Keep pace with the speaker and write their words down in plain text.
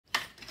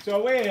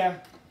So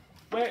where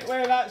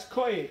that's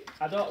cut it,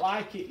 I don't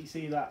like it, you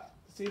see that?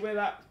 See where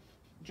that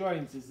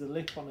joint is, the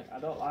lip on it, I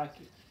don't like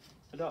it.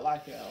 I don't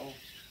like it at all.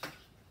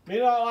 I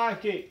don't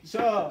like it.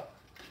 So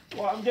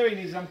what I'm doing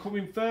is I'm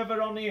coming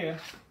further on here.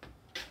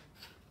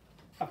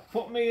 I've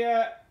put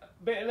my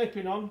bit of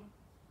lipping on.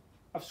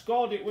 I've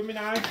scored it with my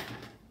knife.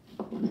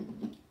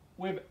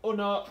 With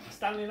Uno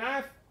Stanley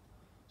knife.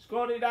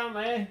 Scored it down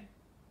there.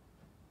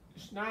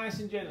 Just nice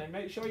and gently.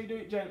 Make sure you do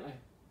it gently.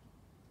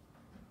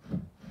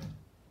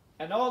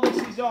 And all this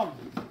is on.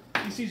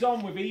 This is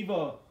on with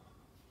Evo.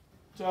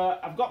 So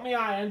I've got my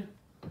iron.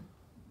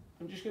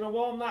 I'm just going to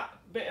warm that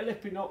bit of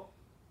lipping up.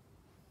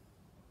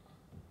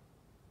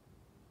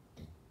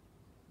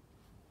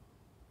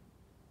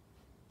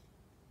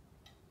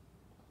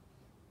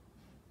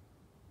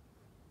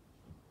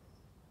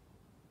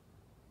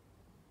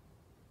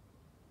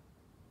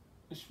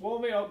 Just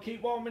warm it up,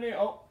 keep warming it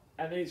up,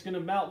 and then it's going to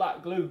melt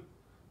that glue.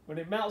 When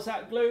it melts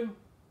that glue,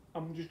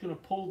 I'm just going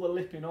to pull the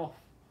lipping off.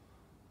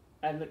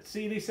 And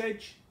see this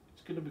edge?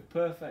 It's going to be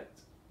perfect.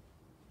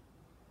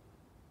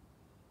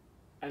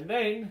 And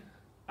then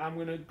I'm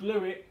going to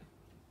glue it,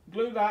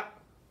 glue that,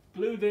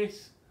 glue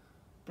this,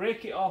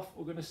 break it off.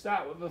 We're going to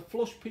start with a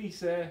flush piece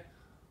there,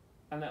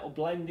 and it'll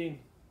blend in.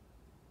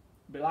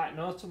 Be like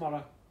no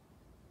tomorrow.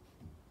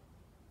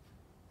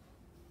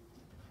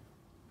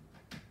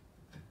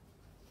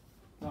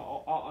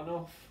 Not hot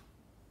enough.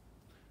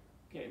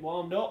 Get it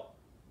warmed up.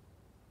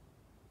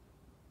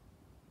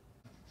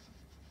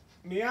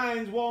 My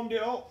iron's warmed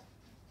it up.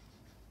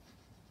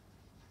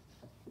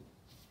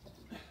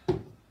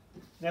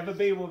 Never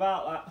been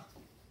without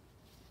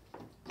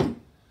that.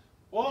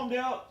 Warmed it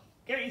up.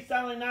 Get your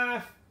Stanley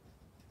knife.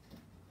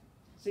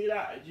 See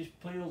that? It just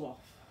peels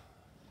off.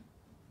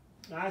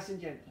 Nice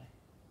and gently.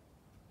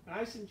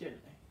 Nice and gently.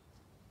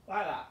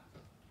 Like that.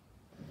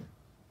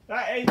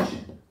 That edge.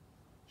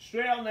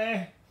 Straight on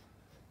there.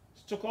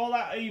 Stuck all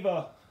that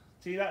Evo.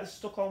 See, that's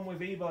stuck on with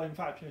Evo in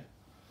factory.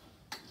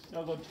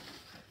 No good.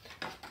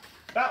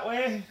 That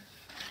way,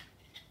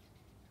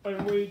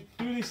 when we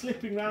do this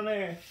slipping round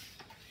here,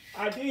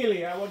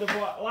 ideally I would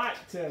have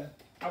liked to,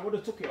 I would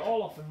have took it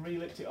all off and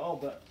re-lipped it all,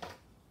 but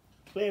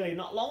clearly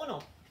not long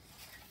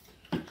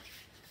enough.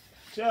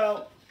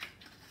 So,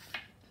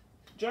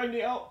 joined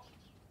it up,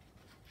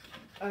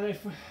 and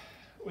if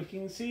we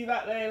can see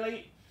that there,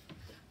 Lee,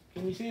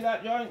 can you see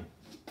that joint?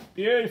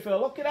 Beautiful,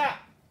 look at that,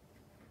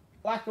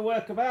 like a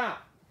work of art.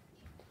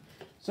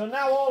 So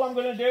now all I'm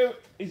going to do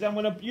is I'm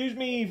going to use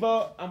my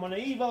Evo, I'm going to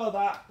Evo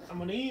that, I'm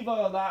going to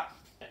Evo that,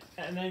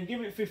 and then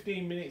give it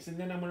 15 minutes, and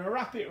then I'm going to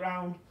wrap it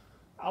round.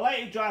 I'll let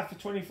it dry for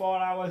 24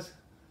 hours,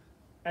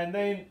 and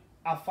then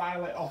I'll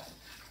file it off.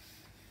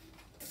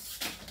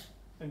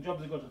 And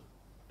jobs are good.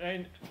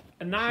 And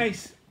a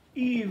nice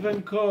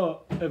even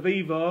coat of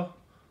Evo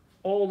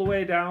all the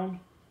way down.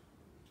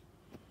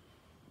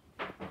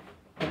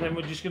 And then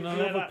we're just going to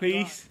let that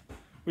piece,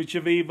 which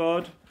I've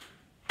Evo'd.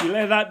 You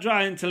let that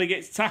dry until it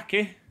gets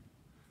tacky,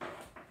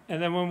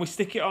 and then when we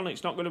stick it on,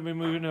 it's not going to be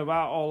moving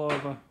about all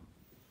over.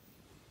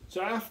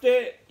 So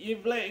after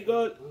you've let it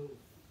go,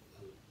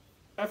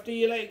 after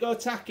you let it go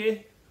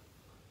tacky,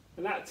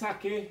 and that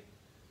tacky,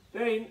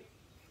 then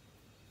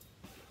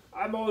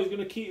I'm always going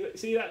to keep,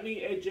 see that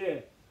neat edge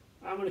here?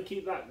 I'm going to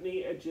keep that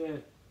neat edge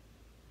here.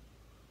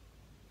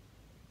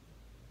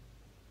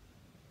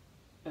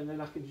 And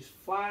then I can just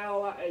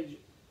file that edge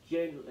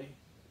gently.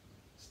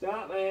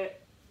 Start there.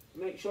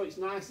 Make sure it's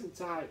nice and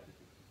tight.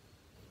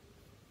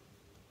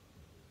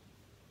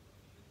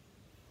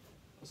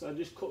 So I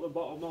just cut the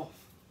bottom off.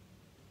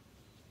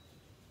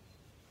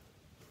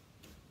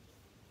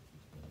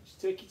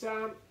 Just take your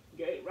time,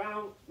 get it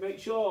round, make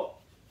sure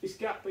this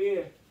gap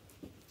here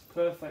is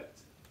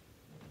perfect.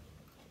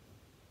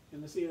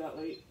 Can you see that,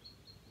 Lee?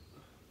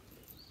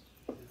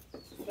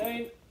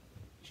 Then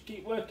just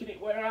keep working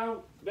it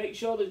around, make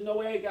sure there's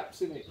no air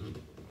gaps in it.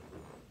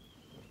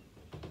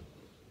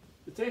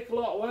 They take a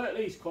lot of work,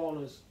 these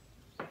corners.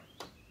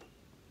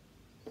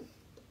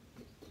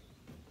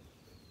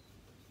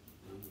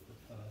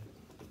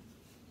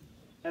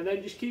 And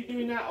then just keep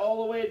doing that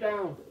all the way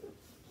down.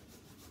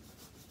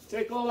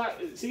 Take all that,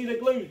 see the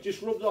glue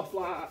just rubs off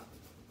like that.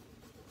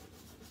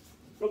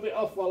 Rub it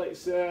off while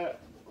it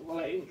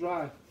ain't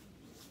dry.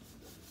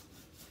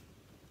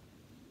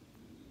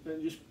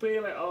 Then just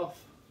peel it off.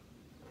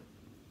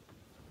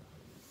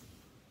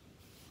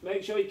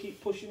 Make sure you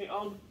keep pushing it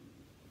on.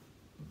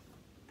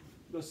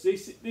 Because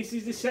this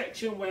is the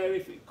section where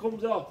if it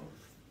comes off,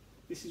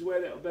 this is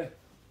where it'll be.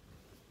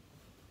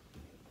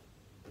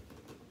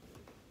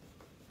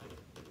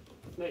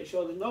 Make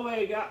sure there's no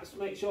air gaps,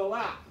 make sure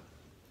that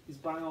is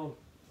bang on.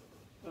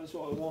 That's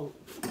what I want.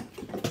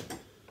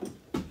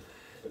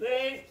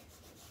 Then,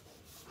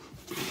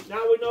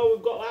 now we know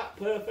we've got that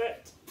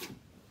perfect.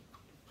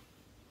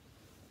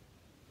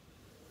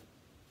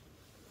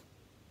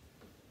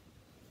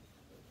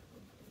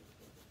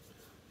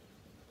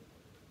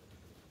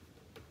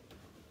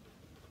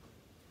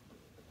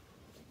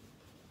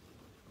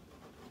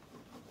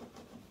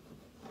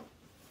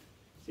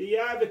 So you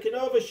either can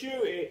overshoot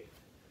it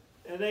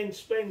and then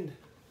spend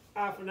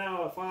half an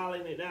hour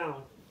filing it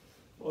down,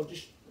 or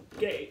just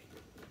get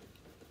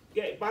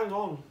it bang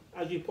on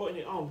as you're putting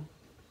it on,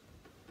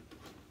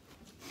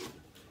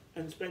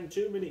 and spend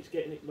 2 minutes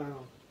getting it bang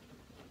on.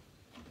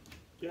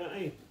 Do you know what I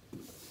mean?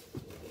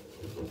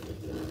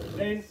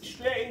 Then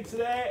straight into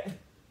there,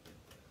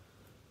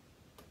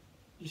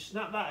 you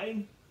snap that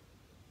in,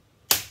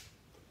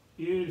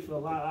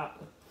 beautiful, like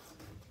that.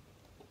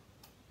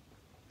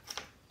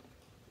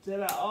 Take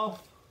that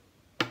off.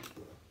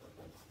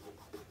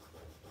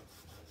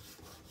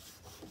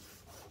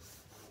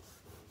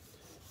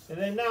 And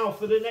then now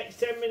for the next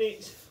 10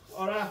 minutes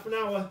or half an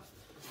hour,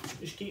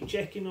 just keep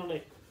checking on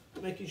it,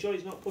 making sure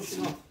it's not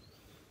pushing off.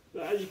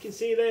 But as you can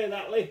see there,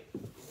 that lid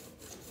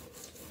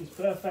is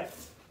perfect.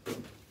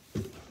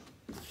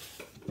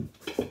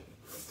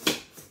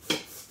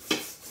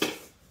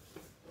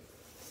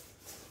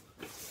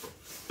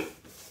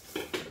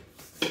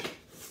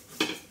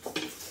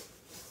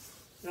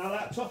 Now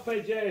that top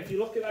edge there, if you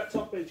look at that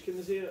top edge, can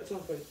you see that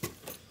top edge?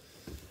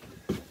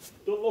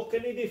 Don't look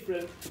any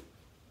different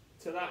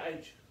to that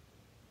edge.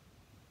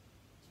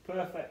 It's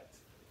perfect.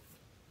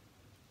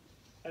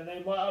 And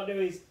then what I'll do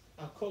is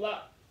I'll cut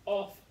that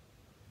off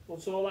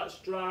once all that's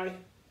dry,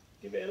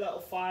 give it a little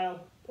file,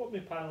 put my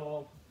panel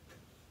on,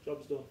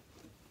 job's done.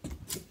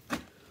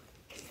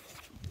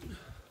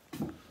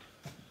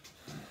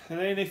 And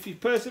then if you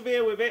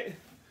persevere with it,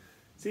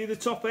 see the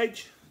top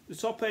edge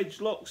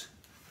looks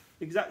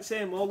exact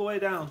same all the way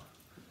down.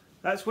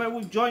 That's where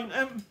we joint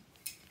them.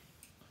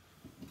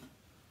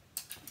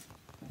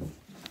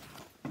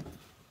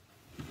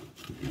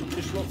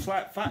 Just looks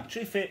like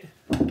factory fit.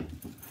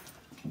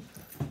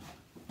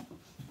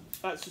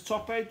 That's the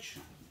top edge.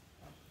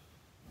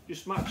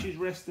 Just matches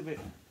the rest of it.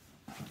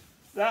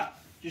 That,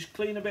 just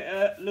clean a bit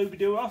of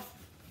Lubidoo off,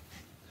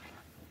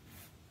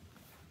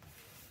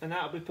 and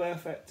that'll be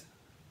perfect.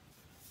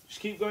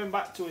 Just keep going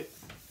back to it.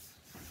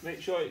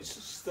 Make sure it's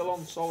still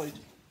on solid.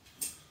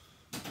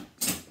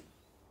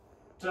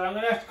 So I'm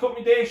going to have to cut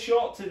my day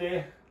short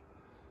today,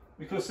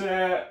 because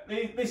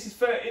this is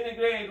for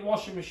integrated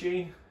washing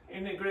machine,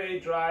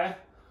 integrated dryer,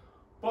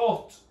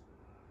 but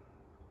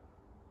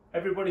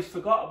everybody's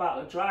forgot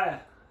about the dryer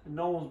and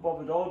no one's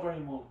bothered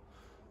ordering one.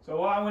 So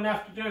what I'm going to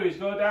have to do is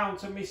go down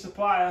to my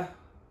supplier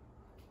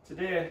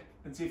today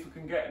and see if we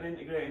can get an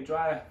integrated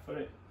dryer for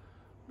it.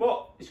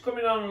 But it's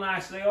coming on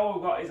nicely. All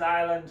we've got is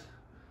Island,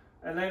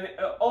 and then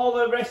all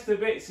the rest of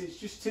the bits, it's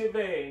just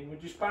tivating. We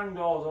just bang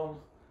those on,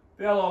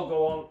 they'll all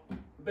go on.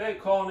 A bit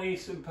of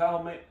cornice and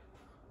pelmet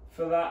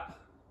for that,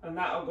 and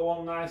that'll go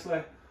on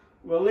nicely.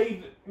 We'll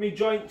leave me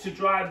joint to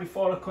dry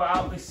before I cut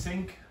out this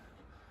sink,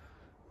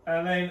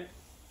 and then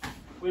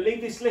we'll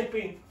leave this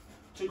slipping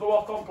to go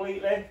off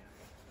completely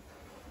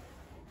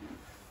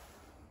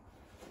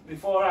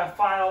before I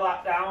file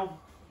that down,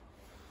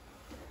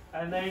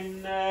 and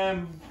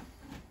then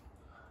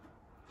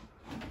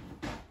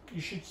you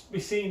should be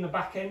seeing the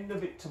back end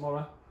of it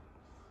tomorrow.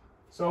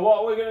 So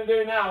what we're going to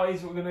do now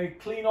is we're going to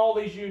clean all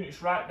these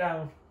units right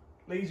down.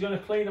 Lee's going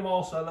to clean them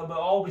also, they'll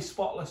all be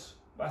spotless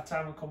by the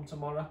time we come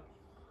tomorrow.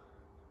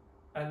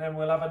 And then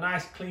we'll have a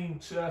nice clean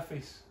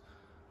surface.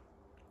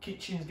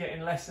 Kitchen's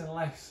getting less and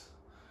less.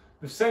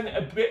 They've sent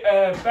a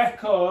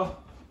Beko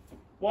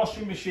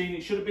washing machine.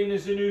 It should have been a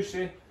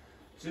Zanussi.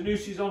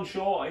 Zanussi's on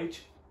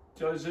shortage,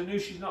 so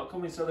Zanussi's not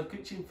coming, so the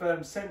kitchen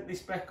firm sent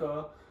this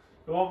Beko.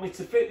 They want me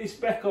to fit this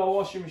Beko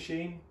washing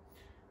machine,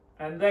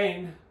 and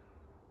then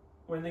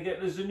when they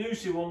get the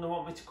Zanussi one, they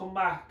want me to come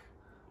back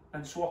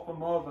and swap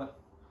them over.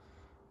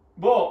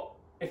 But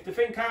if they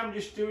think I'm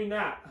just doing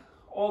that,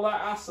 all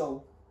that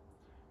hassle,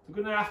 they're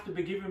going to have to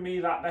be giving me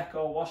that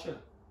Beko washer,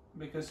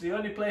 because the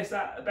only place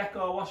that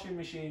Beko washing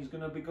machine is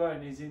going to be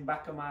going is in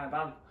back of my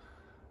van,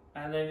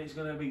 and then it's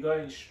going to be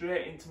going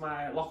straight into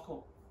my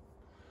lockup.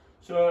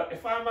 So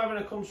if I'm having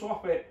to come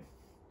swap it,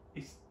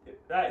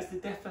 that is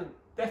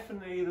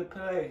definitely the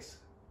place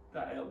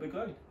that it'll be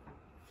going.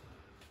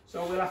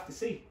 So we'll have to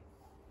see.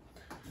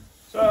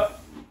 So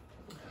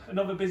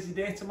another busy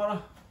day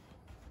tomorrow,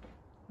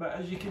 but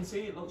as you can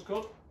see, it looks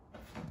good.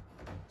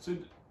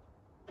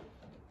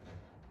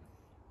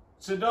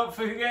 So don't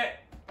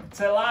forget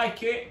to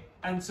like it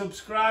and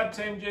subscribe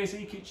to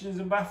MJC Kitchens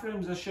and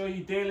Bathrooms. I show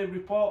you daily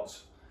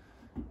reports.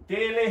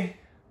 Daily.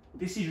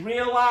 This is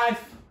real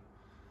life.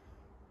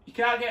 You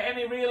can't get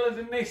any realer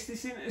than this.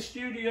 This isn't a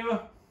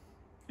studio.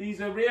 These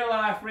are real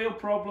life, real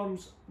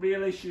problems,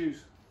 real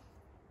issues,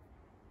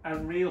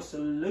 and real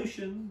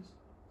solutions.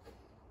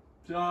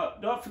 So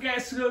don't forget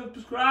to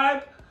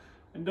subscribe,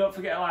 and don't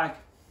forget to like.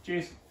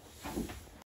 Cheers.